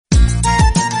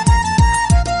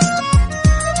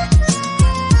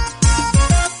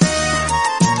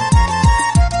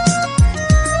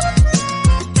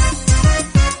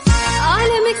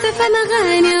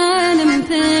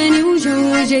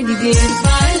جديد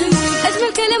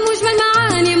أجمل كلام وأجمل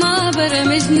معاني ما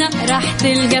برمجنا راح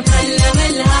تلقى فلة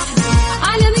ملها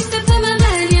على مكتب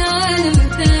أغاني عالم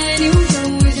ثاني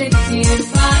وجو جديد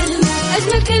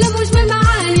أجمل كلام وأجمل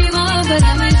معاني ما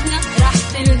برمجنا راح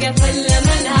تلقى فلة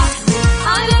ملها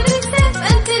على مكتب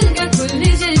أن تلقى كل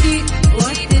جديد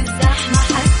وقت الزحمة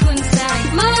حتكون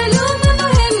سعيد معلومة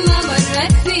مهمة مرة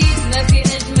تفيد ما في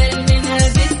أجمل منها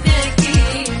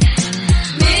بالتأكيد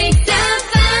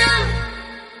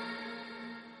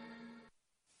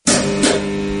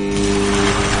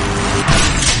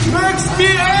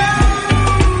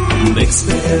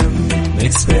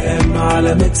ميكس بي ام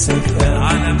على ميكس اف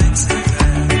ام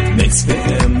ميكس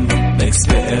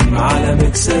بي ام على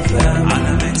ميكس اف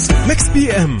ام ميكس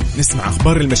بي ام نسمع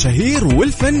اخبار المشاهير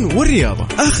والفن والرياضه،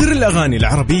 اخر الاغاني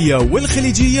العربيه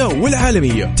والخليجيه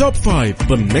والعالميه، توب 5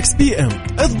 ضمن ميكس بي ام.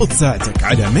 اضبط ساعتك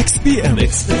على ميكس بي ام.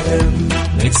 ميكس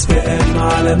بي ام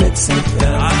على ميكس اف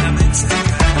ام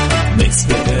ميكس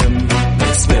بي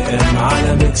ام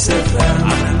على ميكس اف ام.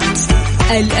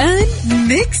 الآن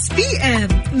ميكس بي ام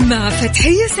مع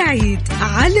فتحية سعيد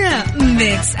على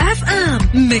ميكس اف ام.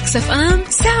 ميكس اف ام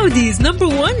سعوديز نمبر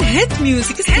 1 هيت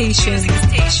ميوزك ستيشن.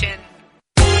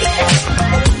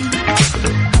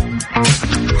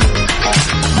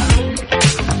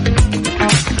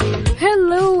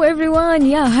 Hello everyone،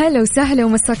 يا هلا وسهلا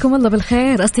ومساكم الله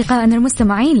بالخير أصدقائنا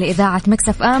المستمعين لإذاعة ميكس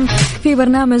اف ام في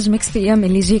برنامج ميكس بي ام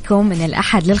اللي يجيكم من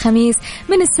الأحد للخميس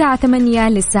من الساعة 8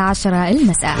 للساعة 10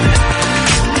 المساء.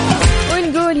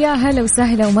 ونقول يا هلا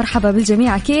وسهلا ومرحبا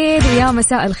بالجميع أكيد، ويا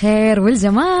مساء الخير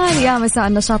والجمال، يا مساء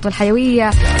النشاط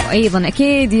والحيوية، وأيضا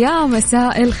أكيد يا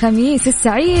مساء الخميس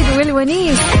السعيد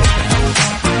والونيس.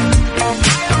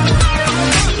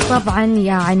 طبعا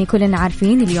يعني كلنا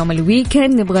عارفين اليوم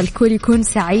الويكند، نبغى الكل يكون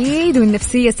سعيد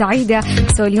والنفسية سعيدة،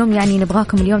 سو اليوم يعني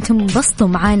نبغاكم اليوم تنبسطوا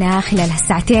معنا خلال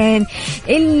هالساعتين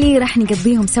اللي راح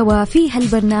نقضيهم سوا في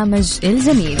هالبرنامج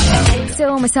الجميل.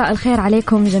 سو مساء الخير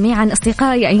عليكم جميعا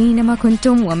أصدقائي أينما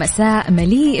كنتم، ومساء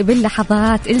مليء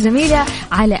باللحظات الجميلة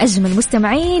على أجمل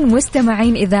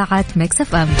مستمعين إذاعة ميكس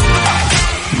اف ام.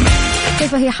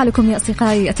 كيف هي حالكم يا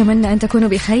أصدقائي؟ أتمنى أن تكونوا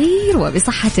بخير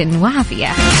وبصحة وعافية.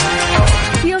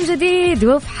 في يوم جديد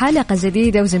وفي حلقة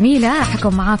جديدة وجميلة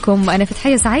حكم معاكم أنا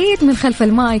فتحية سعيد من خلف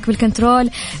المايك والكنترول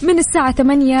من الساعة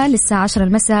 8 للساعة 10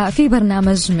 المساء في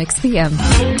برنامج ميكس بي ام.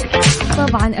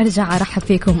 طبعا أرجع أرحب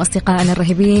فيكم أصدقائنا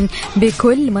الرهيبين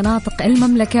بكل مناطق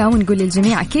المملكة، ونقول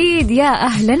للجميع أكيد يا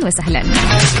أهلا وسهلا.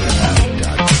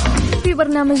 في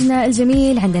برنامجنا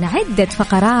الجميل عندنا عدة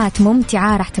فقرات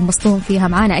ممتعة راح تنبسطون فيها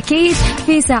معنا أكيد.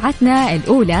 في ساعتنا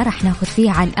الأولى راح ناخذ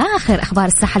فيها عن آخر أخبار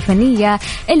الساحة الفنية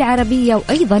العربية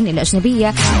وأيضا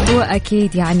الأجنبية،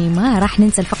 وأكيد يعني ما راح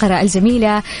ننسى الفقرة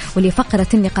الجميلة واللي فقرة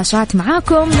النقاشات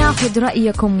معاكم، ناخذ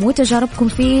رأيكم وتجاربكم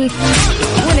فيه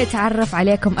ونتعرف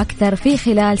عليكم أكثر في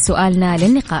خلال سؤالنا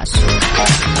للنقاش.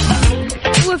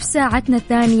 وفي ساعتنا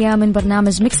الثانية من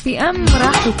برنامج ميكس بي ام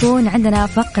راح يكون عندنا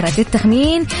فقرة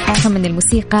التخمين، من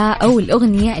الموسيقى أو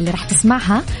الأغنية اللي راح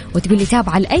تسمعها وتقول لي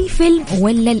تابعة لأي فيلم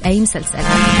ولا لأي مسلسل.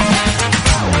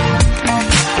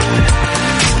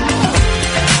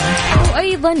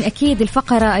 وأيضا أكيد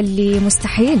الفقرة اللي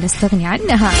مستحيل نستغني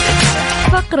عنها،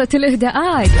 فقرة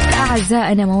الإهداءات.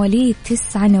 أعزائنا مواليد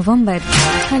 9 نوفمبر،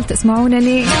 هل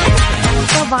تسمعونني؟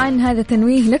 طبعا هذا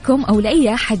تنويه لكم أو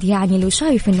لأي أحد يعني لو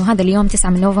شايف أنه هذا اليوم 9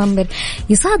 من نوفمبر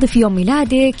يصادف يوم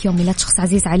ميلادك، يوم ميلاد شخص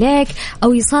عزيز عليك،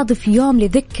 أو يصادف يوم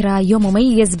لذكرى يوم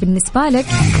مميز بالنسبة لك،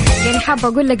 يعني حابة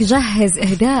أقول لك جهز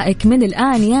إهدائك من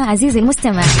الآن يا عزيزي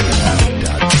المستمع.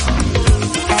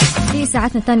 في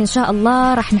ساعتنا الثانية إن شاء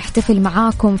الله راح نحتفل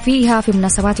معاكم فيها في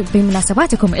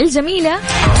مناسباتكم الجميلة،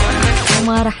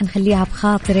 وما راح نخليها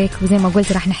بخاطرك، وزي ما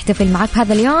قلت راح نحتفل معك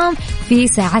هذا اليوم في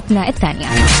ساعتنا الثانية.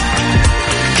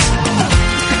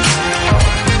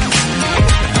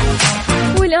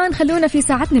 والآن خلونا في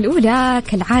ساعتنا الأولى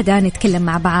كالعادة نتكلم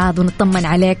مع بعض ونطمن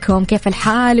عليكم، كيف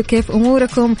الحال وكيف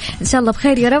أموركم؟ إن شاء الله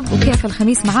بخير يا رب. وكيف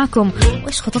الخميس معاكم؟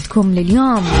 وإيش خططكم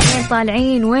لليوم؟ وين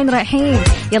طالعين؟ وين رايحين؟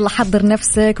 يلا حضر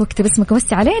نفسك واكتب اسمك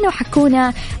ومسي علينا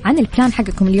وحكونا عن البلان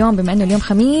حقكم اليوم، بما أنه اليوم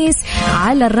خميس،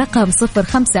 على الرقم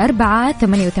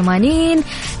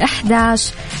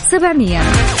 0548811700.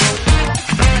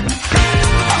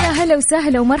 هلا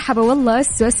وسهلا ومرحبا. والله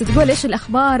أسوس تقول إيش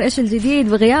الأخبار، إيش الجديد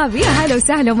بغيابي؟ يا هلا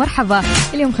وسهلا ومرحبا.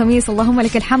 اليوم خميس، اللهم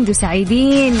لك الحمد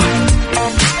وسعيدين.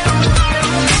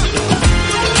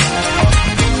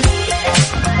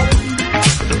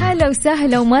 هلا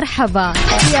وسهلا ومرحبا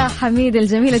يا حميد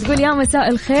الجميلة، تقول يا مساء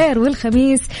الخير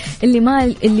والخميس اللي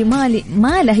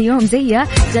ما له يوم زيه،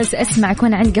 جالسة أسمعك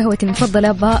وأنا عند قهوتي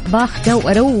المفضلة باخده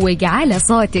وأروق على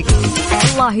صوتك.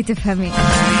 والله تفهمي.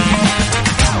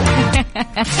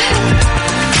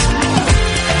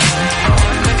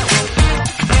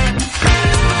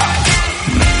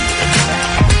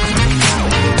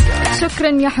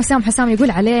 شكرا يا حسام. حسام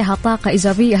يقول عليها طاقة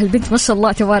إيجابية هالبنت ما شاء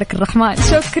الله تبارك الرحمن.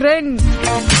 شكرا.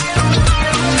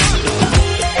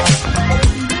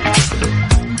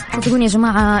 تقولون يا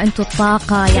جماعة أنتوا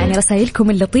الطاقة، يعني رسائلكم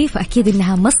اللطيفة أكيد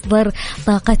إنها مصدر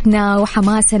طاقتنا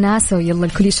وحماسنا. يلا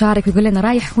الكل يشارك ويقول لنا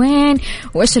رايح وين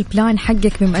وإيش البلان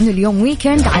حقك بما أنه اليوم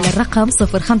ويكند على الرقم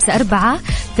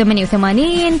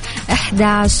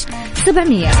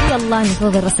 0548811700. يلا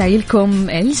ننتظر رسائلكم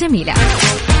الجميلة.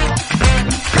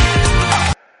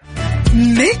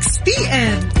 ميكس بي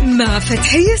ام مع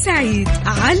فتحية سعيد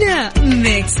على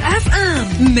ميكس اف ام.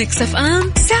 ميكس اف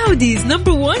ام سعوديز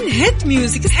نمبر 1 هيت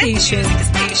ميوزك ستيشن.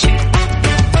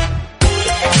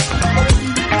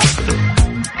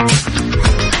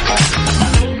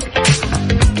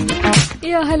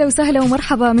 يا هلا وسهلا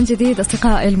ومرحبا من جديد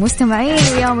أصدقاء المستمعين،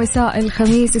 ويا مساء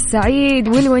الخميس السعيد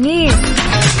والونيس.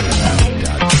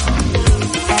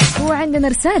 وعندنا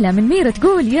رسالة من ميرة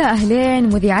تقول يا أهلين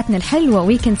مذيعتنا الحلوة،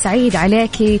 ويكند سعيد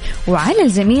عليكي وعلى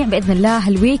الجميع بإذن الله.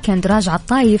 الويكند راجع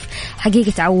الطايف،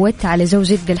 حقيقة تعودت على جو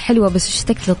جدة الحلوة بس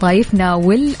اشتقت لطايفنا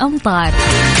والأمطار.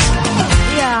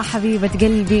 يا حبيبة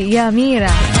قلبي يا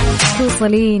ميرة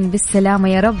توصلين بالسلامة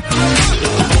يا رب.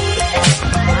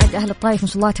 عاد أهل الطايف ما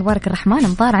شاء الله تبارك الرحمن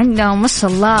أمطار عندهم ما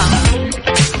شاء الله.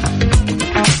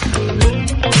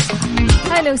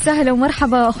 أهلا وسهلا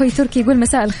ومرحبا. أخوي تركي يقول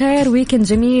مساء الخير، ويكند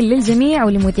جميل للجميع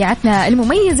ولمذيعتنا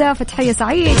المميزة فتحية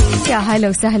سعيد. يا هلا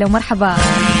وسهلا ومرحبا.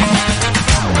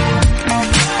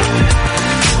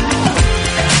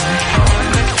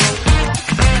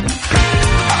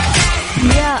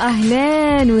 يا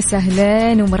أهلين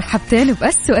وسهلين ومرحبتين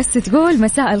بأس تقول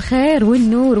مساء الخير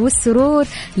والنور والسرور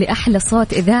لأحلى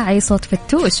صوت إذاعي صوت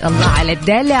فتوش. الله على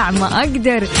الدلع ما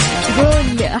أقدر.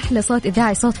 تقول لأحلى صوت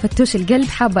إذاعي صوت فتوش القلب،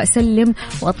 حابة أسلم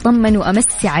وأطمن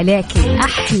وأمسي عليكي،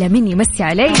 أحلى مني مسي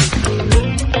علي.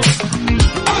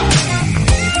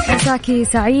 مساكي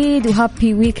سعيد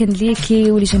وهابي ويكند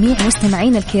ليكي ولجميع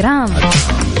مستمعين الكرام.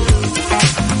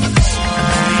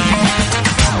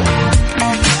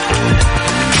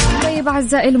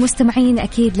 أعزائي المستمعين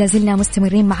أكيد لازلنا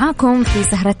مستمرين معاكم في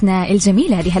سهرتنا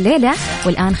الجميلة لهالليلة،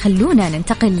 والآن خلونا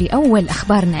ننتقل لأول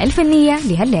أخبارنا الفنية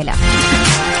لهالليلة.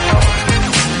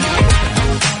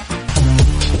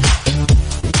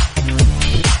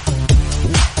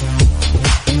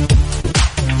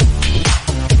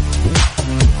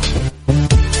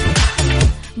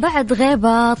 بعد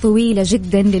غيبة طويلة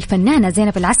جدا للفنانة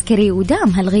زينب العسكري ودام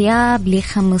هالغياب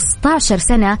ل15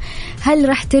 سنة، هل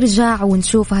رح ترجع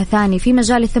ونشوفها ثاني في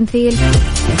مجال التمثيل؟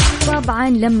 طبعا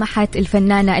لمحت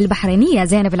الفنانة البحرينية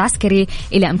زينب العسكري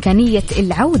إلى إمكانية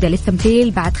العودة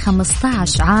للتمثيل بعد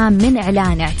 15 عام من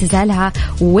إعلان اعتزالها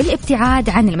والابتعاد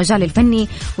عن المجال الفني،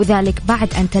 وذلك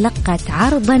بعد أن تلقت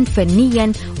عرضا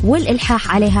فنيا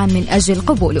والإلحاح عليها من أجل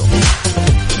قبوله.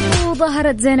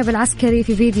 ظهرت زينب العسكري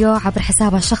في فيديو عبر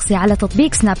حسابها الشخصي على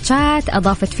تطبيق سناب شات،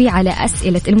 أجابت فيه على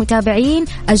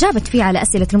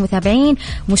أسئلة المتابعين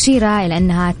مشيرة إلى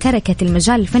أنها تركت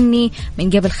المجال الفني من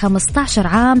قبل 15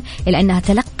 عام، إلى أنها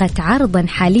تلقت عرضا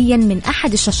حاليا من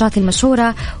أحد الشاشات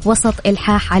المشهورة وسط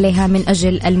إلحاح عليها من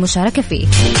أجل المشاركة فيه.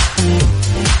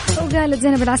 وقالت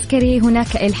زينب العسكري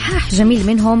هناك إلحاح جميل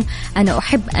منهم، أنا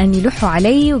أحب أن يلحوا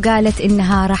علي، وقالت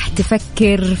إنها راح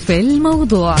تفكر في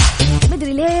الموضوع.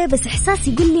 مدري ليه بس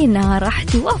إحساسي يقول لي إنها راح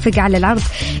توافق على العرض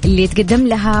اللي يتقدم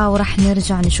لها وراح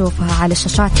نرجع نشوفها على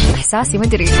الشاشات. إحساسي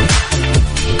مدري.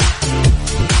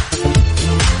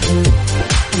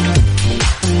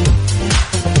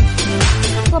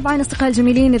 طبعا أصدقاء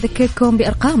الجميلين نذكركم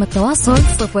بأرقام التواصل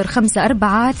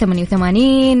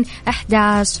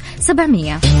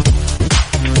 0548811700.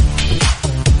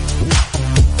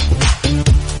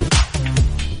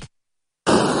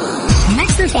 Mix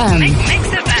FM.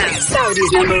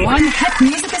 Saudi's number 1 hit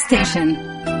music station.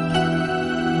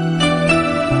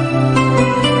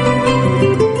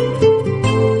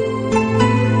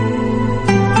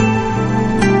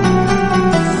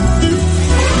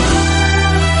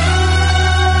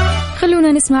 خلونا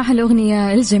نسمع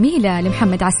هالأغنية الجميلة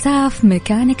لمحمد عساف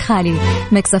مكانك خالي.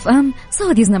 ميكس اف ام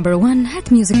سعوديز نمبر 1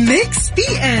 هيت ميوزك. ميكس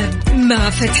بي ام مع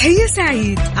فتحية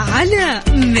سعيد على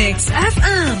ميكس اف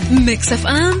ام. ميكس اف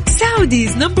ام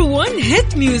سعوديز نمبر 1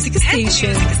 هيت ميوزك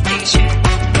ستيشن.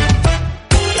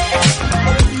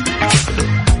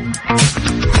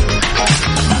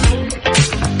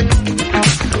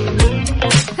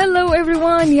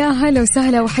 يا هلا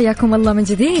وسهلا وحياكم الله من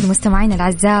جديد مستمعين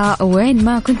الأعزاء، وين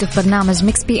ما كنتوا في برنامج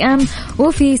ميكس بي ام،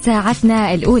 وفي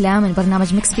ساعتنا الأولى من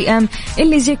برنامج ميكس بي ام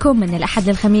اللي يجيكم من الأحد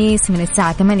للخميس من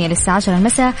الساعة 8 للساعة 10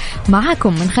 المساء.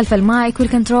 معاكم من خلف المايك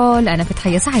والكنترول أنا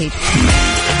فتحية سعيد.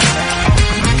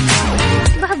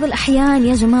 بعد بعض الأحيان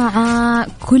يا جماعة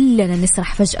كلنا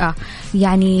نسرح فجأة،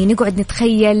 يعني نقعد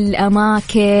نتخيل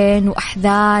أماكن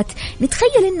وأحداث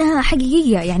نتخيل إنها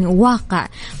حقيقية يعني واقع،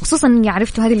 خصوصا إني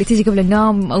عرفتوا هذه اللي تيجي قبل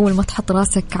النوم أول ما تحط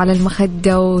راسك على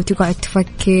المخدة وتقعد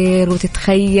تفكر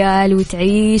وتتخيل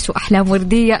وتعيش وأحلام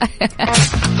وردية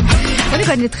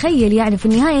ونقعد نتخيل، يعني في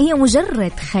النهاية هي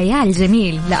مجرد خيال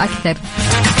جميل لا أكثر.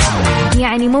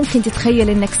 يعني ممكن تتخيل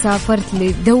انك سافرت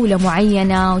لدولة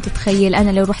معينة وتتخيل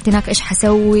انا لو رحت هناك ايش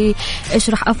حسوي ايش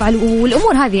راح افعل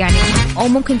والامور هذه يعني، او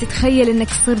ممكن تتخيل انك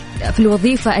صرت في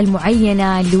الوظيفة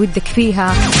المعينة اللي ودك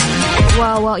فيها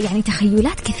يعني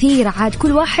تخيلات كثيرة، عاد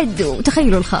كل واحد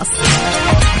وتخيله الخاص.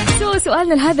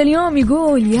 سؤالنا لهذا اليوم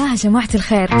يقول يا جماعة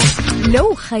الخير،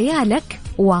 لو خيالك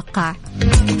واقع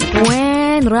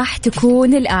وين راح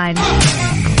تكون الآن؟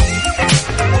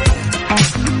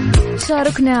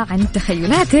 شاركنا عن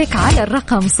تخيلاتك على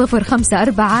الرقم 0548811700.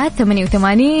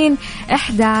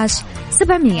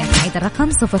 عيد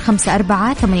الرقم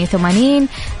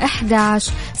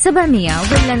 0548811700.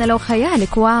 وقل لنا لو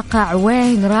خيالك واقع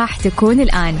وين راح تكون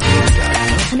الآن؟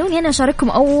 خلوني أنا أشارككم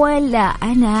أول.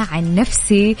 أنا عن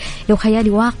نفسي لو خيالي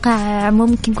واقع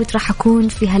ممكن كنت راح أكون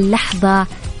في هاللحظة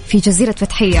في جزيرة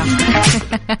فتحية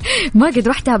ما قد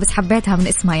رحتها بس حبيتها من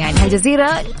اسمها، يعني هالجزيرة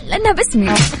لأنها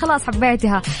باسمي خلاص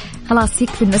حبيتها، خلاص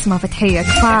يكفي إن اسمها فتحية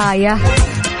كفاية.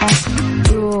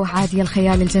 عادي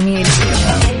الخيال الجميل.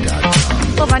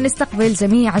 طبعا نستقبل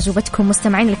جميع أجوبتكم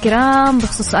مستمعين الكرام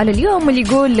بخصوص سؤال اليوم اللي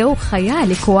يقول لو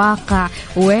خيالك واقع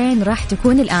وين راح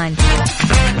تكون الآن؟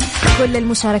 كل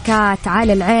المشاركات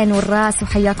على العين والراس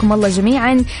وحياكم الله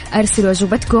جميعا. أرسلوا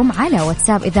أجوبتكم على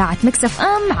واتساب إذاعة ميكس اف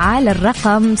ام على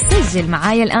الرقم، سجل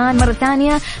معايا الآن مرة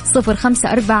ثانية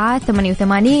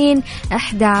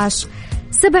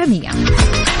 0548811700.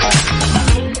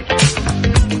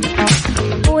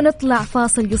 ونطلع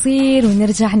فاصل قصير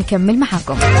ونرجع نكمل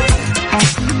معاكم.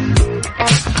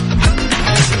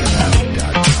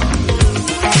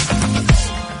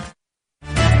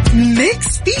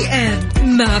 ميكس بي ام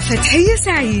مع فتحية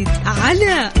سعيد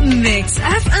على ميكس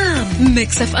اف ام.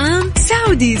 ميكس اف ام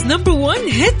سعوديز نمبر 1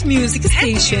 هيت ميوزك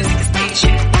ستيشن.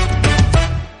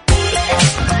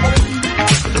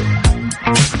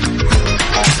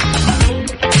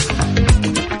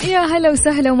 يا هلا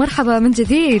وسهلا ومرحبا من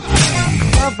جديد.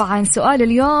 طبعا سؤال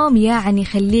اليوم يعني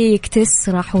خليك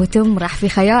تسرح وتمرح في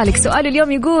خيالك. سؤال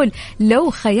اليوم يقول لو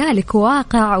خيالك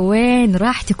واقع وين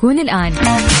راح تكون الآن؟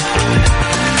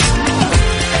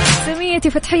 سميتي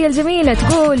فتحية الجميلة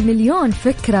تقول مليون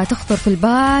فكرة تخطر في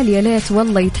البال، يا ليت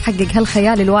والله يتحقق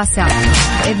هالخيال الواسع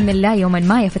بإذن الله يوما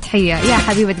ما يا فتحية يا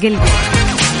حبيبة قلبي.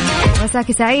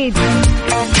 مساكي سعيد.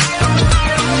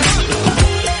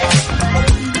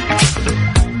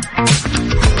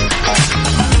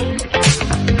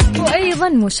 وأيضا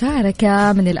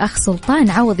مشاركة من الأخ سلطان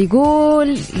عوض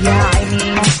يقول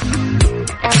يعني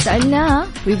سألناه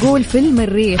ويقول فيلم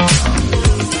الريح.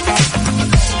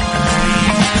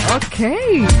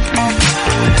 اوكي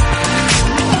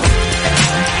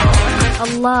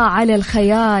الله على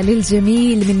الخيال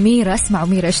الجميل من ميرا. اسمعوا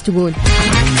ميرا ايش تقول.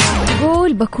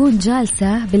 تقول بكون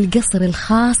جالسة بالقصر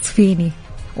الخاص فيني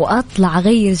وأطلع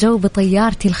أغير جو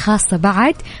بطيارتي الخاصة،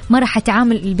 بعد ما راح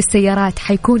أتعامل بالسيارات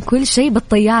حيكون كل شيء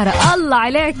بالطيارة. الله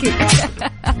عليكي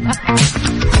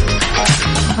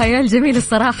خيال جميل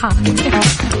الصراحة.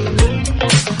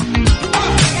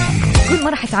 ما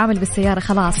راح أتعامل بالسيارة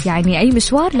خلاص، يعني أي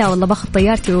مشوار لا والله باخذ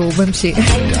طيارتي وبمشي.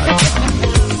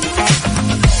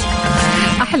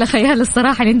 أحلى خيال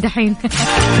الصراحة لندحين.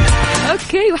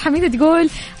 أوكي. وحميدة تقول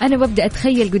أنا ببدأ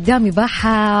أتخيل قدامي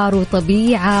بحر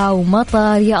وطبيعة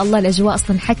ومطر، يا الله الأجواء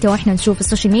أصلا حتى وإحنا نشوف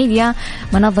السوشيال ميديا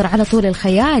مناظر على طول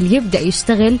الخيال يبدأ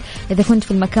يشتغل إذا كنت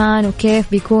في المكان وكيف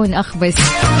بيكون أخبز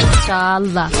إن شاء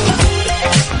الله.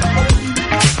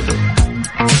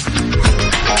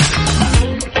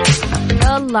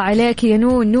 الله عليك يا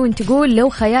نون تقول لو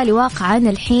خيالي واقع أنا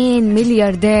الحين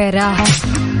مليارديرة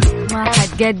ما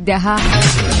حد قدها.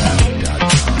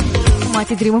 ما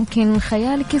تدري ممكن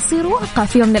خيالك يصير واقع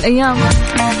في يوم من الأيام.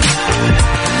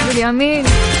 قولي آمين.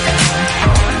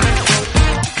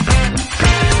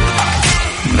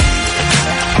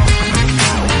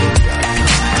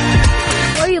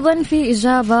 وأيضا في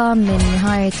إجابة من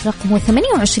نهاية رقم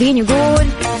 28 يقول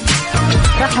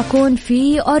راح أكون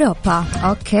في أوروبا.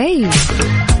 أوكي.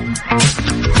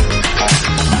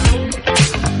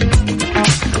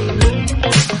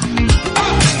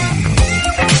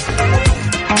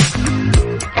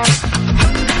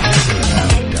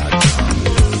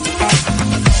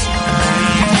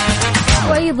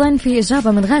 كمان في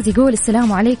إجابة من غازي يقول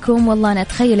السلام عليكم، والله أنا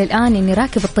أتخيل الآن إني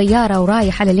راكب الطيارة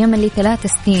ورايح على اليمن ل3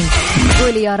 سنين.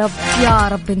 قولي يا رب يا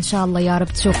رب إن شاء الله يا رب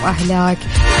تشوف أهلك،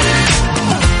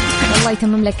 والله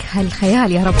يتمم لك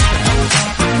هالخيال يا رب.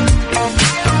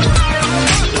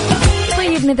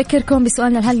 طيب نذكركم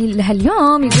بسؤالنا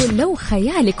لهاليوم، يقول لو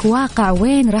خيالك واقع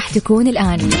وين راح تكون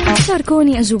الآن؟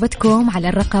 شاركوني أجوبتكم على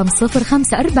الرقم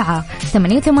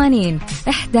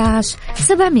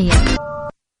 0548811700.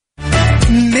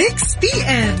 ميكس بي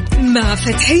ام مع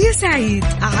فتحية سعيد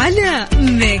على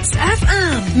ميكس اف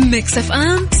ام. ميكس اف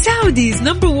ام سعوديز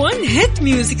نمبر 1 هيت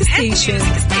ميوزك ستيشن.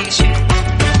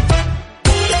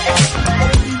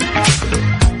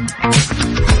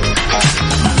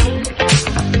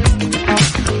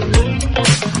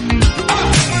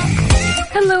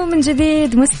 هلو من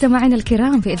جديد مستمعينا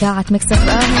الكرام في إذاعة ميكس اف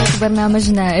ام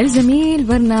برنامجنا الجميل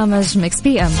برنامج ميكس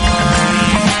بي ام.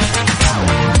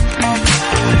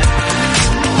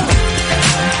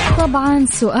 طبعا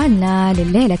سؤالنا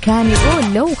لليلة كان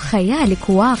يقول لو خيالك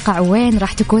واقع وين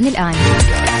راح تكون الآن؟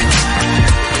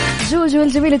 جوجو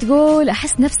الجميلة تقول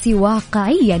أحس نفسي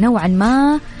واقعية نوعا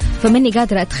ما فماني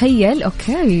قادرة أتخيل.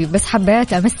 أوكي بس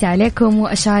حبيت أمسي عليكم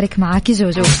وأشارك معاكي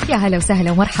جوجو. يا هلا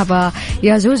وسهلا ومرحبا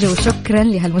يا جوجو، شكرا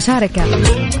لهالمشاركة.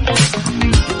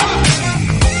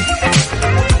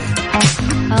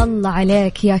 الله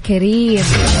عليك يا كريم.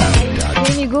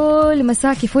 يقول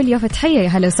مساكي فل يا فتحية، يا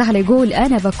هلا وسهلا. يقول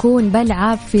أنا بكون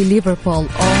بلعب في ليفربول.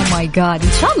 أوه ماي جاد، إن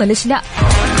شاء الله ليش لا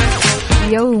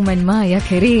يوما ما يا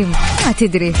كريم، ما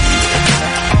تدري. يا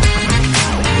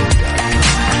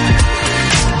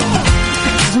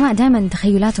جماعة دائما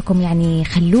تخيلاتكم يعني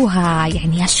خلوها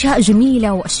يعني أشياء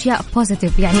جميلة وأشياء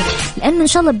بوزيتيف، يعني لأنه إن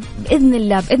شاء الله بإذن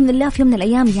الله في يوم من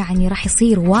الأيام يعني راح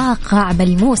يصير واقع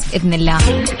ملموس بإذن الله.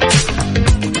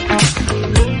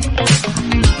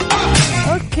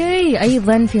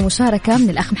 أيضا في مشاركة من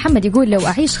الأخ محمد يقول لو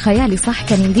أعيش خيالي صح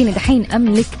كان يمديني دحين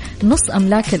أملك نص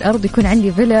أملاك الأرض، يكون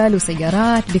عندي فيلل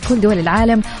وسيارات بكل دول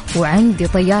العالم وعندي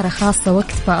طيارة خاصة،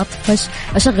 وقت فأطفش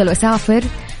أشغل وأسافر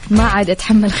ما عاد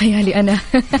أتحمل خيالي أنا.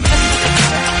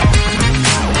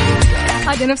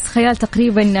 هذا نفس خيال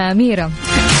تقريبا ميرا،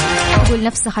 تقول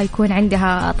نفسها حيكون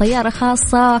عندها طيارة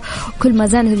خاصة كل ما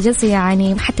زانت الجلسة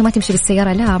يعني حتى ما تمشي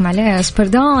بالسيارة. لا معليش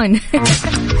بردون.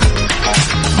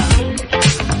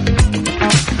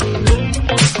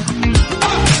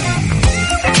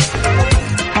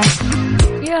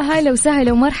 هلا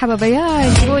وسهلا ومرحبا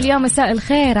بيان، تقول يا مساء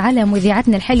الخير على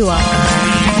مذيعتنا الحلوة.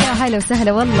 يا هلا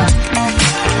وسهلا والله،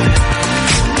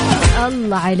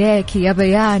 الله عليك يا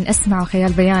بيان. اسمعوا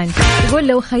خيال بيان، تقول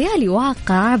لو خيالي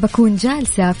واقع بكون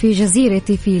جالسة في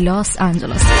جزيرتي في لوس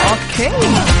أنجلوس. أوكي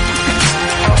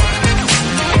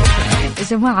يا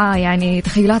جماعة يعني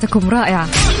تخيلاتكم رائعة.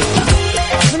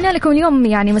 قلنا لكم اليوم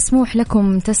يعني مسموح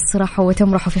لكم تسرحوا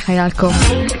وتمرحوا في خيالكم.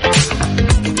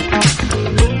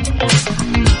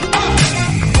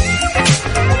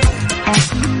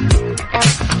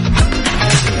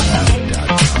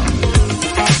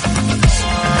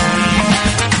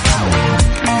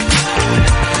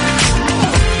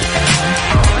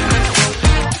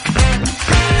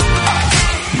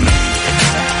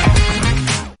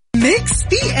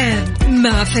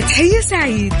 مع فتحية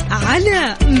سعيد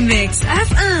على ميكس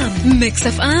اف ام. ميكس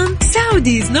اف ام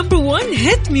سعوديز نمبر 1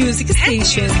 هيت ميوزك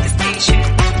ستيشن.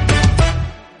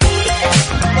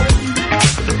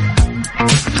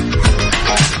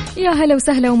 يا هلا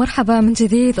وسهلا ومرحبا من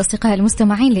جديد أصدقائي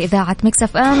المستمعين لإذاعة ميكس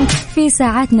اف ام في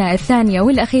ساعتنا الثانية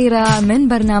والأخيرة من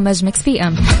برنامج ميكس بي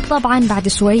ام. طبعا بعد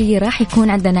شوي راح يكون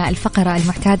عندنا الفقرة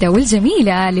المعتادة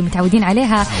والجميلة اللي متعودين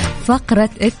عليها، فقرة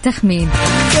التخمين.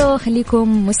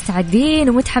 خليكم مستعدين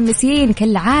ومتحمسين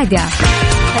كالعادة،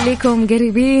 خليكم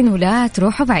قريبين ولا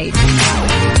تروحوا بعيد.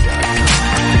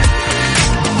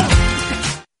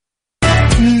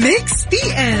 ميكس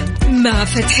بي ام مع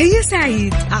فتحية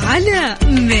سعيد على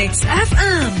ميكس اف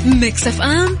ام. ميكس اف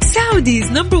ام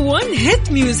سعوديز نمبر 1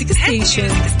 هيت ميوزك ستيشن.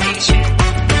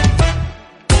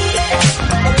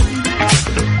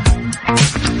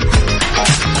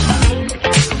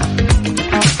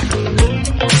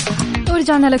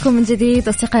 رجعنا لكم من جديد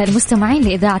أصدقائي المستمعين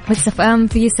لإذاعة ميكس اف ام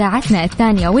في ساعتنا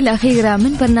الثانية والأخيرة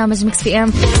من برنامج ميكس بي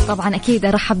ام. طبعا أكيد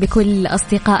أرحب بكل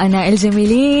أصدقائنا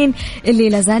الجميلين اللي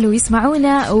لازالوا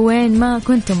يسمعونا وين ما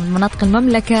كنتم من مناطق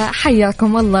المملكة،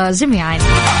 حياكم الله جميعا.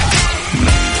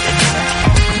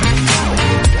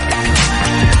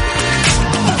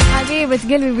 حبيبة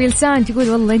قلبي بيلسان تقول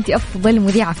والله أنت أفضل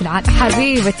مذيعة في العالم.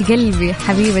 حبيبة قلبي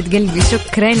حبيبة قلبي،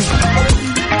 شكرا.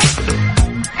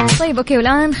 طيب طيب أوكي،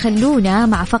 والآن خلونا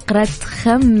مع فقرة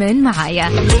خمن معايا.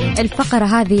 الفقرة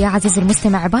هذه يا عزيزي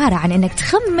المستمع عبارة عن أنك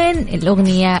تخمن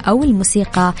الأغنية أو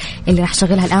الموسيقى اللي راح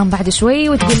شغلها الآن بعد شوي،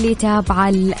 وتقول لي تابعة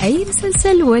لأي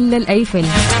مسلسل ولا لأي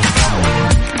فيلم.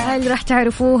 هل راح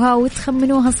تعرفوها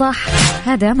وتخمنوها صح؟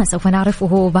 هذا ما سوف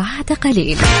نعرفه بعد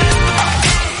قليل.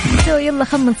 يلا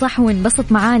خمن صح وانبسط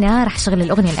معانا. راح شغل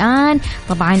الأغنية الآن.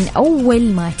 طبعا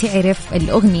أول ما تعرف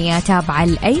الأغنية تابعة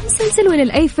لأي مسلسل ولا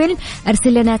لأي فيلم،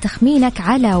 أرسل لنا تخمينك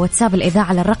على واتساب الإذاعة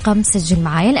على الرقم. سجل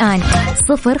معايا الآن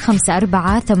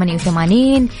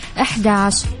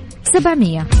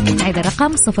 0548811700. عيد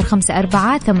الرقم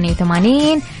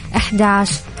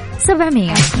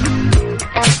 0548811700.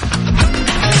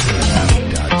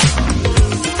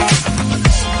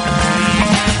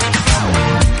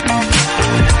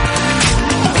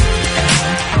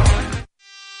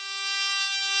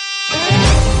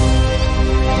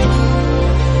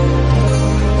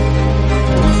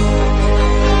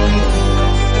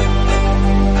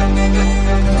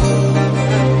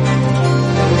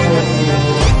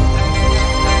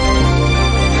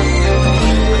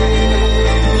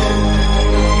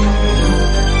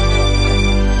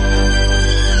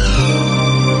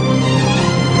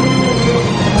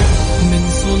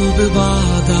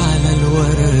 بعض على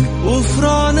الورق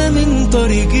وفرعنا من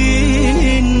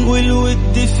طريقين،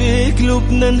 والود في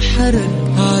قلوبنا انحرق.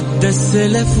 عدى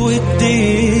السلف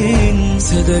والدين،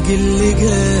 صدق اللي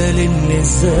قال ان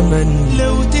الزمن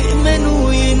لو تأمن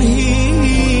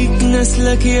وينهيك.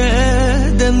 نسلك يا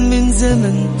آدم من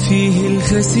زمن فيه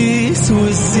الخسيس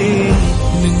والزين.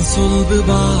 من صلب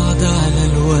بعض على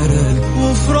الورق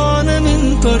وفرعنا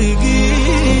من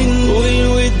طريقين،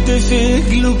 والود في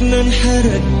قلوبنا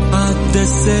انحرق. عدى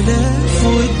السلف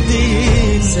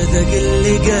والدين، صدق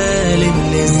اللي قال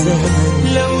ان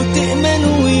الزمن لو تأمن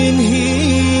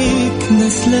وينهيك.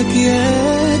 نسلك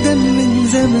يا آدم من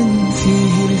زمن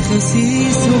فيه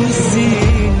الخسيس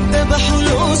والزين. ذبحوا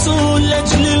الأصول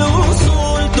لأجل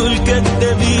الوصول، دول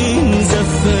كدابين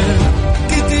زفاف.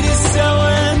 كتر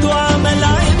السواد وعمل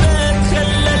عباد،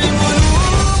 خلى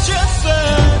الملوك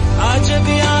شفاف.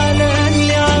 عجبي على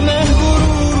اللي عمه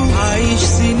غرور، عايش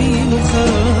سنين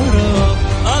وخراب.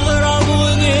 أغرب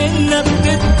ومن نبت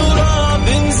التراب،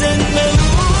 انزل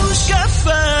ملوش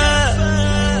شفاف.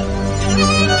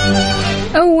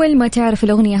 أول ما تعرف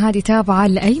الأغنية هذه تابعة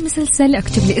لأي مسلسل،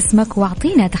 اكتب لي اسمك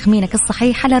واعطينا تخمينك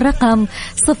الصحيح على الرقم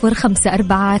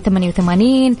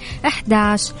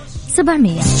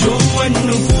 0548811700. جوا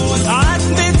النفوس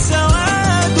عتمة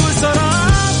سواد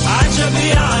وسراب.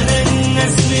 عجبي على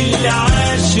النسل اللي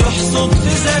عاش يحصد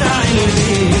في زرع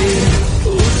الغير.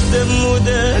 قدام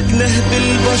وداك نهب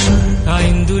البشر،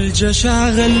 عنده الجشع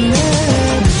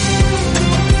غلاب.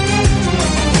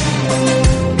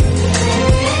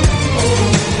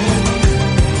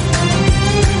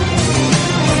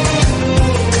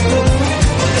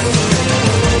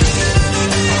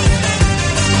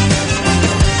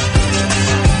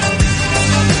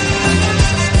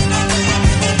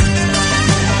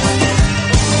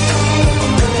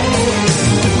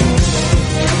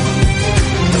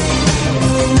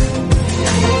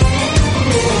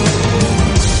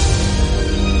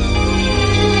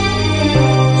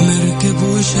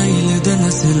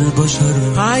 البشر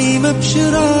عايمة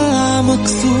بشراع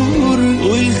مكسور،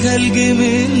 والخلق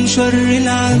من شر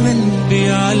العمل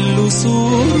بيعلو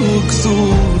سور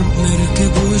وكسور.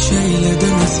 مركب وشايلة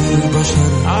دنس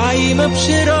البشر عايمة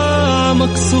بشراع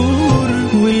مكسور،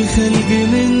 والخلق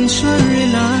من شر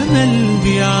العمل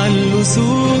بيعلو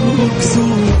سور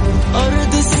وكسور.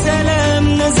 أرض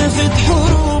السلام نزفت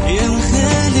حروب، يا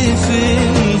مخالف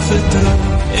الفطرة.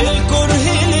 الكره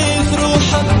ليه في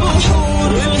روحك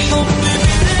بحور، الحب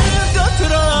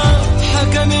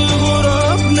حكم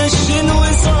الغراب نشن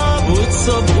وصاب،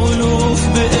 وتصاب ألوف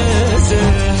بأذى.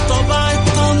 طبع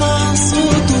الطمع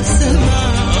صوته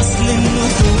تسمع، أصل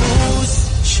النفوس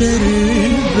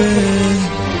شربة.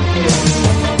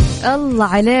 الله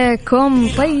عليكم.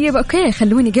 طيب أوكي،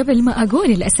 خلوني قبل ما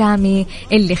أقول الأسامي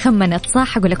اللي خمنت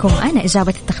صح أقول لكم أنا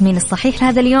إجابة التخمين الصحيح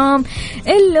هذا اليوم.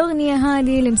 الأغنية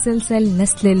هذه لمسلسل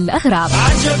نسل الأغراب.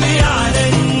 عجبي على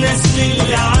النسل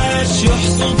اللي عاش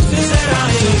يحصد في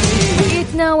زرعه.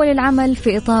 يتناول العمل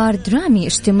في إطار درامي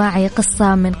اجتماعي،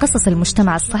 قصة من قصص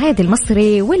المجتمع الصعيدي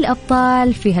المصري،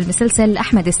 والأبطال في هالمسلسل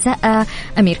أحمد السقا،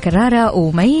 أمير كرارة،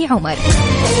 ومي عمر.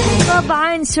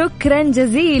 طبعا شكرا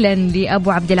جزيلا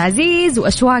لأبو عبد العزيز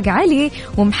وأشواق علي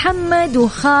ومحمد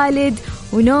وخالد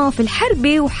ونوف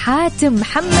الحربي وحاتم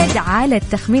محمد على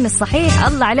التخمين الصحيح.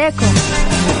 الله عليكم.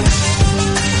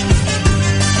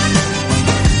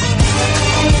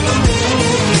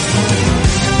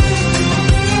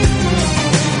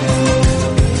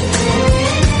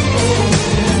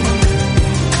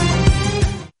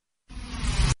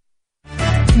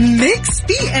 ميكس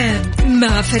بي ام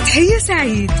مع فتحية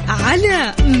سعيد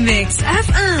على ميكس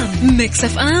اف ام. ميكس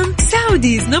اف ام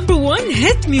سعوديز نمبر 1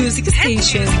 هيت ميوزك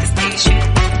ستيشن.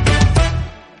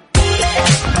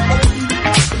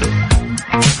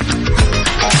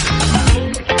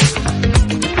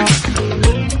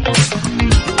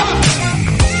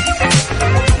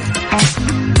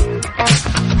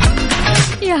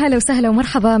 هلا وسهلا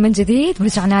ومرحبا من جديد،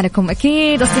 ورجعنا لكم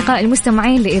أكيد أصدقائي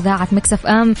المستمعين لإذاعة ميكس اف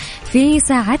ام في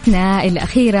ساعتنا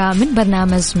الأخيرة من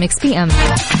برنامج ميكس بي ام.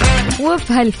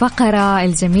 وفي هالفقرة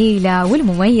الجميلة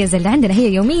والمميزة اللي عندنا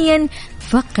هي يوميا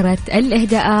فقرة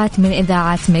الإهداءات من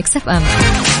إذاعة ميكس اف ام.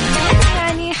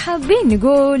 يعني حابين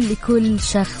نقول لكل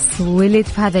شخص ولد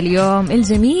في هذا اليوم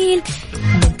الجميل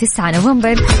من 9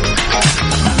 نوفمبر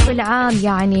كل عام،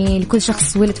 يعني لكل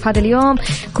شخص ولد في هذا اليوم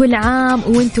كل عام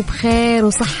وانتم بخير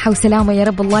وصحة وسلامة يا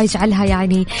رب. الله يجعلها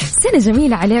يعني سنة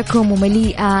جميلة عليكم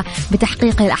ومليئة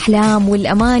بتحقيق الأحلام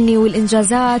والأماني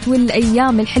والإنجازات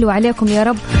والأيام الحلوة عليكم يا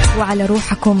رب وعلى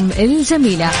روحكم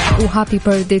الجميلة. وهابي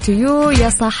بيرثدي تو يو يا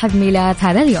صاحب ميلاد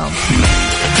هذا اليوم.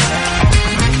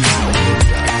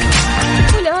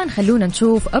 والآن خلونا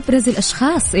نشوف أبرز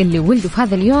الأشخاص اللي ولدوا في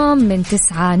هذا اليوم من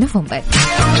 9 نوفمبر.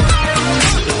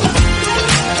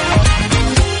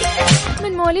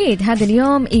 مواليد هذا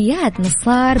اليوم إياد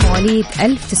نصار، مواليد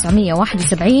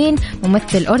 1971،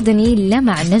 ممثل أردني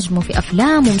لمع نجمه في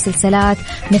أفلام ومسلسلات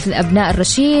مثل أبناء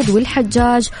الرشيد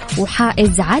والحجاج،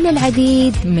 وحائز على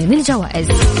العديد من الجوائز.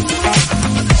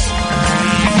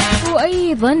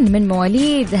 وأيضا من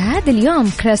مواليد هذا اليوم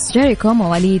كريس جيريكو،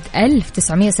 مواليد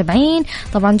 1970.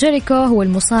 طبعا جيريكو هو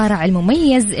المصارع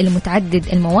المميز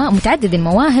متعدد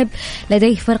المواهب،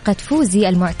 لديه فرقة فوزي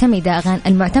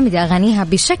المعتمدة أغانيها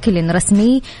بشكل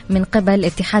رسمي من قبل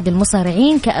اتحاد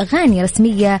المصارعين كأغاني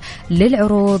رسمية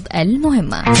للعروض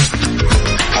المهمة.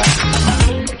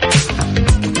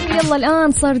 يلا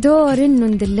الآن صار دور إنه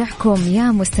ندلعكم يا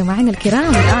مستمعين الكرام.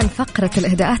 الآن فقرة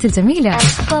الإهداءات الجميلة.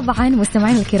 طبعا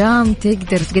مستمعين الكرام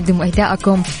تقدروا تقدموا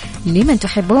إهداءكم لمن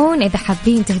تحبون. إذا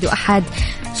حابين تهدوا أحد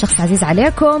شخص عزيز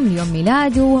عليكم ليوم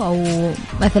ميلاده، أو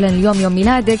مثلا اليوم يوم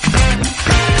ميلادك،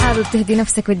 حابب تهدي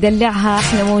نفسك وتدلعها،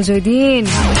 احنا موجودين.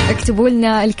 اكتبوا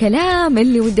لنا الكلام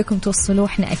اللي ودكم توصلوه،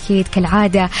 احنا اكيد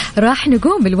كالعادة راح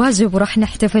نقوم بالواجب وراح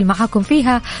نحتفل معاكم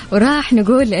فيها وراح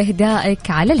نقول اهدائك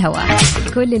على الهواء.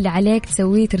 كل اللي عليك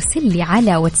تسويه ترسل لي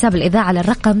على واتساب الإذاعة على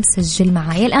الرقم، سجل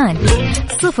معايا الآن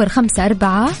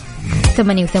 054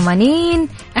 88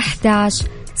 11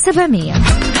 700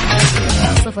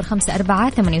 054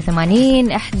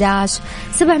 88 11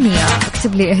 700.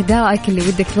 اكتب لي إهدائك اللي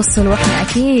بدك توصل واحنا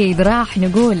أكيد راح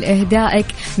نقول إهدائك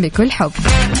بكل حب.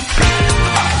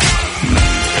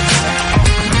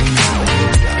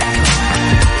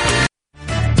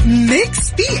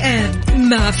 ميكس بي ام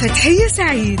مع فتحية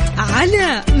سعيد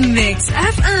على ميكس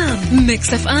اف ام.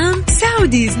 ميكس اف ام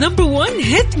سعوديز نمبر 1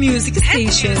 هيت ميوزك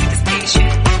ستيشن.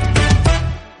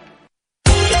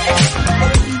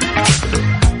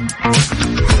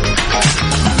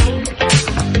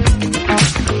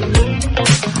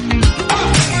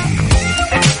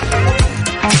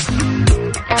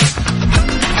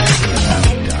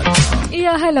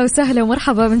 هلا وسهلا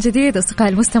ومرحبا من جديد أصدقائي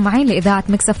المستمعين لإذاعة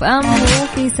ميكس اف ام،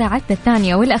 وفي ساعتنا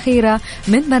الثانية والأخيرة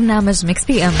من برنامج ميكس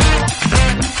بي ام.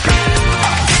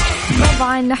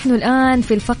 طبعا نحن الآن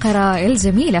في الفقرة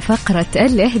الجميلة فقرة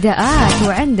الإهداءات،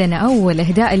 وعندنا أول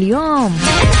إهداء اليوم،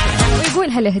 ويقول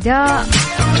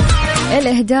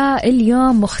الإهداء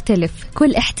اليوم مختلف.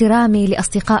 كل احترامي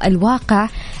لأصدقاء الواقع،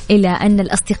 إلى أن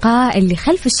الأصدقاء اللي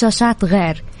خلف الشاشات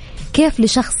غير. كيف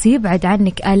لشخص يبعد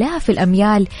عنك آلاف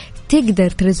الأميال تقدر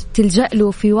تلجأ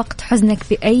له في وقت حزنك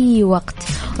بأي وقت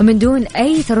ومن دون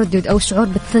أي تردد أو شعور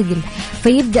بالثقل،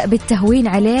 فيبدأ بالتهوين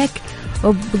عليك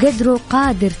وبقدره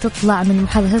قادر تطلع من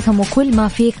محادثتهم وكل ما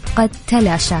فيك قد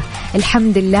تلاشى.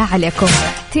 الحمد لله عليكم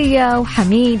تيا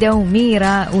وحميدة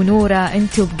وميرا ونورة،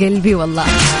 انتوا بقلبي والله.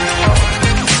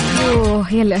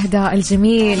 يا الإهداء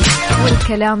الجميل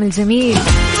والكلام الجميل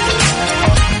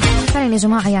فعلا يا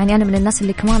جماعة. يعني أنا من الناس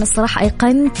اللي كمان الصراحة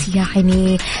أيقنت،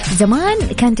 يعني زمان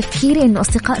كان تفكيري إنه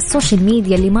أصدقاء السوشيال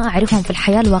ميديا اللي ما أعرفهم في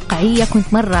الحياة الواقعية كنت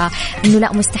مرة إنه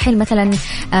لا مستحيل مثلا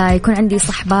يكون عندي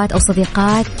صحبات أو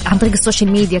صديقات عن طريق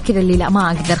السوشيال ميديا كذا، اللي لا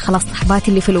ما أقدر، خلاص صحباتي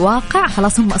اللي في الواقع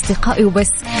خلاص هم أصدقائي وبس.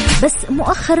 بس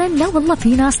مؤخرا لا والله في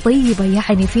ناس طيبة،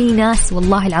 يعني في ناس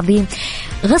والله العظيم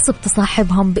غصب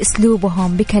تصاحبهم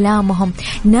بأسلوبهم بكلامهم،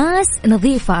 ناس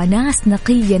نظيفة ناس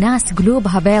نقية ناس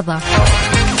قلوبها بيضة.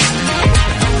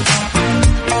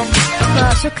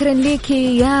 شكرا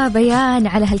ليكي يا بيان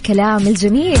على هالكلام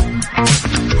الجميل.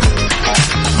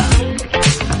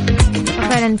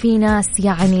 فعلا في ناس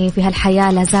يعني في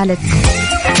هالحياة لا زالت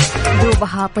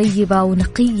قلوبها طيبة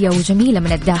ونقية وجميلة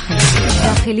من الداخل،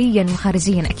 داخليا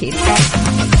وخارجيا أكيد.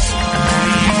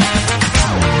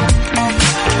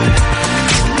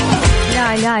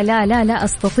 لا لا لا لا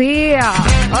أستطيع.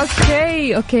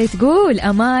 أوكي تقول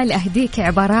أمال أهديك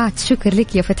عبارات شكر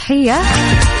لك يا فتحية. يا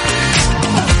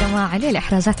جماعة ليه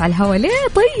الإحراجات على الهواء؟ ليه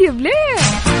طيب ليه؟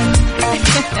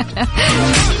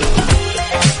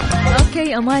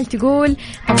 أوكي أمال تقول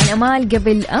طبعا أمال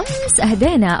قبل أمس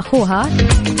أهدينا أخوها.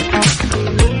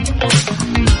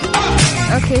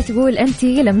 أوكي تقول أنت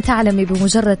لم تعلمي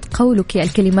بمجرد قولك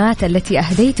الكلمات التي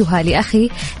أهديتها لأخي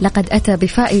لقد أتى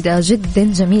بفائدة جدا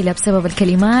جميلة بسبب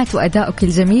الكلمات وأداؤك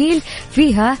الجميل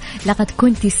فيها، لقد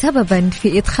كنت سببا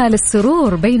في إدخال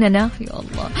السرور بيننا. يا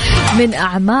الله من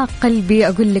أعماق قلبي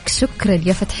أقول لك شكرا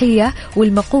يا فتحية،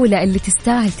 والمقولة اللي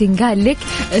تستاهل تنقال لك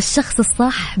الشخص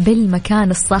الصح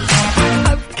بالمكان الصح.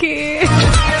 أبكي.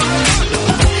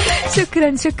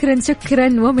 شكرا شكرا شكرا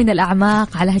ومن الأعماق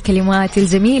على هالكلمات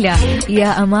الجميلة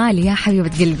يا أمال يا حبيبة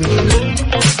قلبي.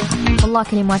 والله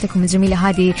كلماتكم الجميلة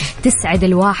هذه تسعد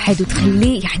الواحد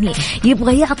وتخليه يعني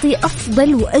يبغى يعطي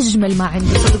أفضل وأجمل ما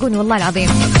عنده، صدقوني والله العظيم.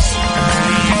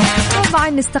 طبعا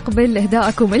نستقبل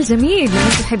إهداءكم الجميل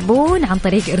اللي تحبون عن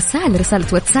طريق إرسال رسالة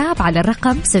واتساب على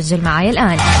الرقم، سجل معايا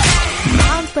الآن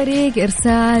عن طريق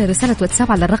إرسال رسالة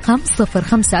واتساب على الرقم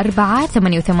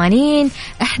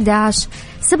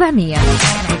 054-88-11-700.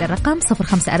 نعيد الرقم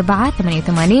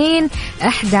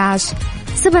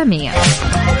 054-88-11-700.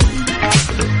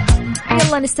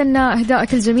 يلا نستنى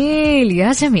إهداءك الجميل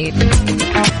يا جميل.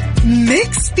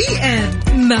 ميكس بي ام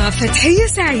مع فتحية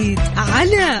سعيد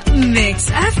على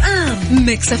ميكس اف ام.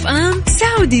 ميكس اف ام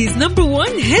سعوديز نمبر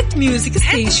 1 هيت ميوزك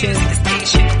ستيشن.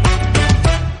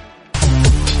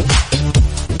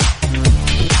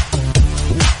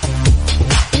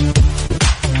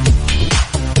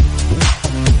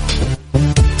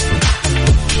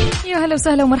 أهلا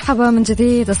وسهلا ومرحبا من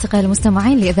جديد أصدقائي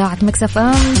المستمعين لإذاعة ميكس اف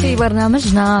ام في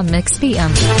برنامجنا ميكس بي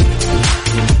ام.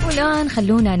 والآن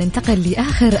خلونا ننتقل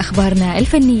لآخر أخبارنا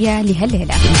الفنية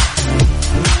لهالليلة.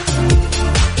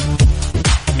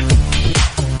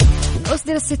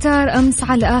 أصدر الستار أمس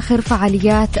على آخر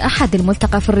فعاليات أحد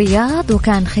الملتقى في الرياض،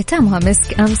 وكان ختامها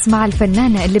مسك أمس مع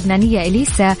الفنانة اللبنانية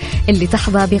إليسا اللي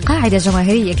تحظى بقاعدة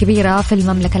جماهيرية كبيرة في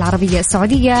المملكة العربية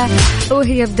السعودية،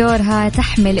 وهي بدورها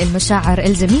تحمل المشاعر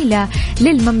الجميلة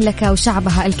للمملكة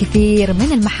وشعبها الكثير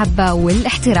من المحبة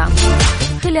والاحترام.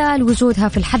 خلال وجودها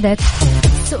في الحدث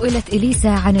سئلت إليسا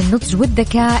عن النضج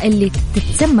والذكاء اللي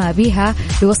تتسمى بها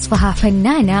بوصفها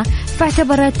فنانة،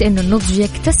 فاعتبرت أن النضج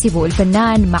يكتسبه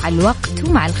الفنان مع الوقت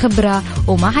ومع الخبرة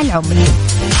ومع العمر.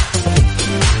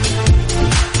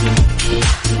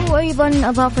 وأيضا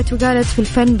أضافت وقالت في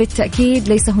الفن بالتأكيد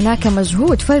ليس هناك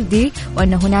مجهود فردي،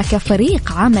 وأن هناك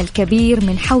فريق عمل كبير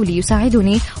من حولي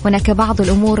يساعدني، هناك بعض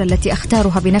الأمور التي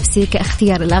أختارها بنفسي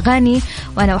كاختيار الأغاني،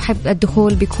 وأنا أحب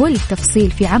الدخول بكل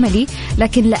تفصيل في عملي،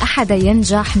 لكن لا أحد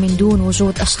ينجح من دون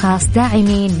وجود أشخاص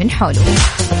داعمين من حوله.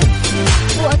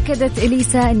 وأكدت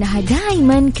إليسا أنها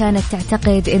دائما كانت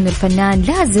تعتقد أن الفنان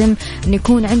لازم أن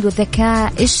يكون عنده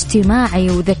ذكاء اجتماعي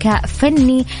وذكاء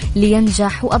فني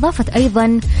لينجح. وأضافت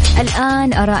أيضا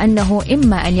الآن أرى أنه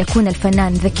إما أن يكون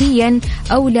الفنان ذكيا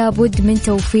أو لابد من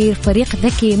توفير فريق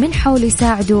ذكي من حوله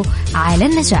يساعده على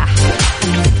النجاح.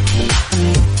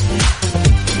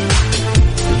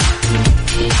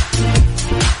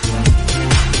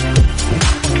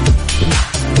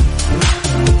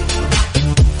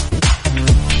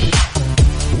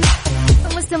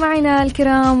 مستمعينا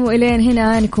الكرام، وإلين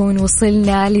هنا نكون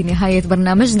وصلنا لنهاية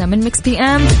برنامجنا من ميكس بي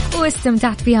ام،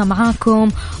 واستمتعت فيها معاكم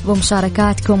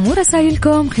ومشاركاتكم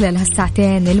ورسائلكم خلال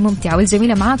هالساعتين الممتعة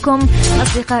والجميلة معاكم.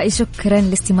 أصدقائي شكرا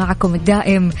لاستماعكم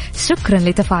الدائم، شكرا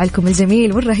لتفاعلكم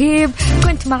الجميل والرهيب.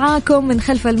 كنت معاكم من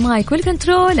خلف المايك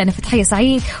والكنترول أنا فتحية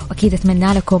سعيد، وأكيد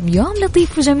أتمنى لكم يوم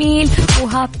لطيف وجميل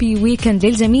وهابي ويكند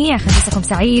للجميع. خميسكم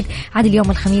سعيد، عاد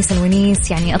اليوم الخميس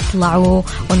الونيس، يعني اطلعوا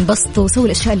وانبسطوا وسووا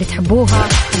الأشياء اللي تحبوها.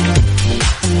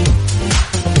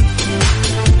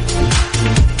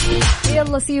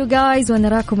 يلا see you guys،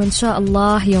 ونراكم إن شاء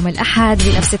الله يوم الأحد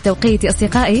بنفس التوقيت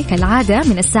أصدقائي كالعادة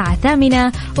من الساعة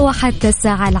 8 وحتى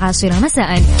الساعة 10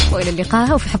 مساء. وإلى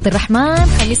اللقاء وفي حفظ الرحمن.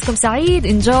 خميسكم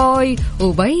سعيد، enjoy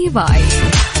وباي باي.